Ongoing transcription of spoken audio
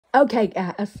Okay,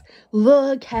 guys,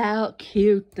 look how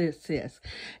cute this is.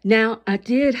 Now, I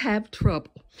did have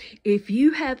trouble. If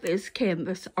you have this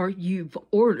canvas or you've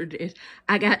ordered it,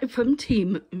 I got it from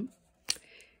Temu.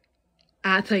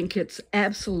 I think it's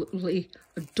absolutely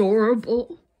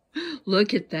adorable.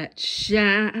 Look at that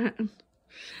shine.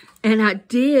 And I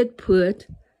did put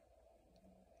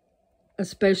a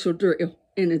special drill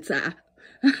in its eye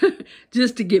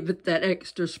just to give it that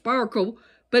extra sparkle.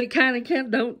 But it kind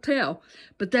of don't tell.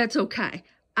 But that's okay.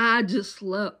 I just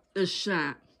love the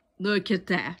shine. Look at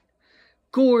that.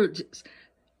 Gorgeous.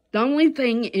 The only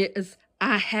thing is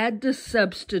I had to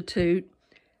substitute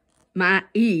my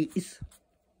ease.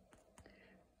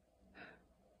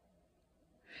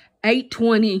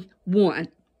 821.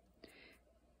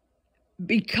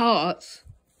 Because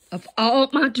of all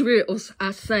my drills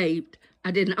I saved,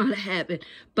 I did not have it.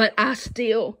 But I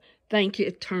still think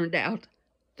it turned out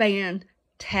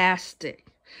fantastic.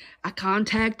 I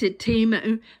contacted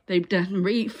Temu. They've done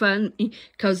refund me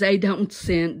because they don't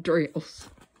send drills.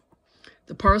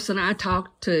 The person I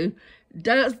talked to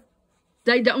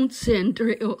they don't send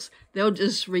drills. They'll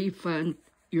just refund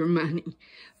your money.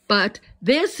 But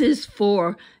this is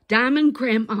for Diamond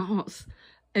Grandma's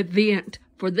event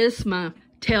for this month,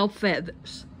 Tail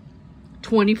Feathers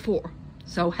 24.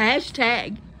 So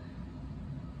hashtag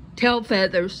Tail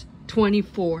Feathers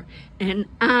 24. And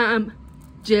I'm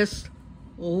just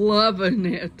loving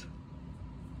it.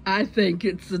 I think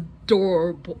it's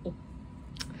adorable.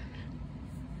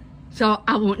 So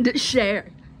I wanted to share.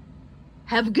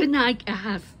 Have a good night,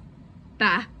 guys.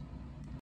 Bye.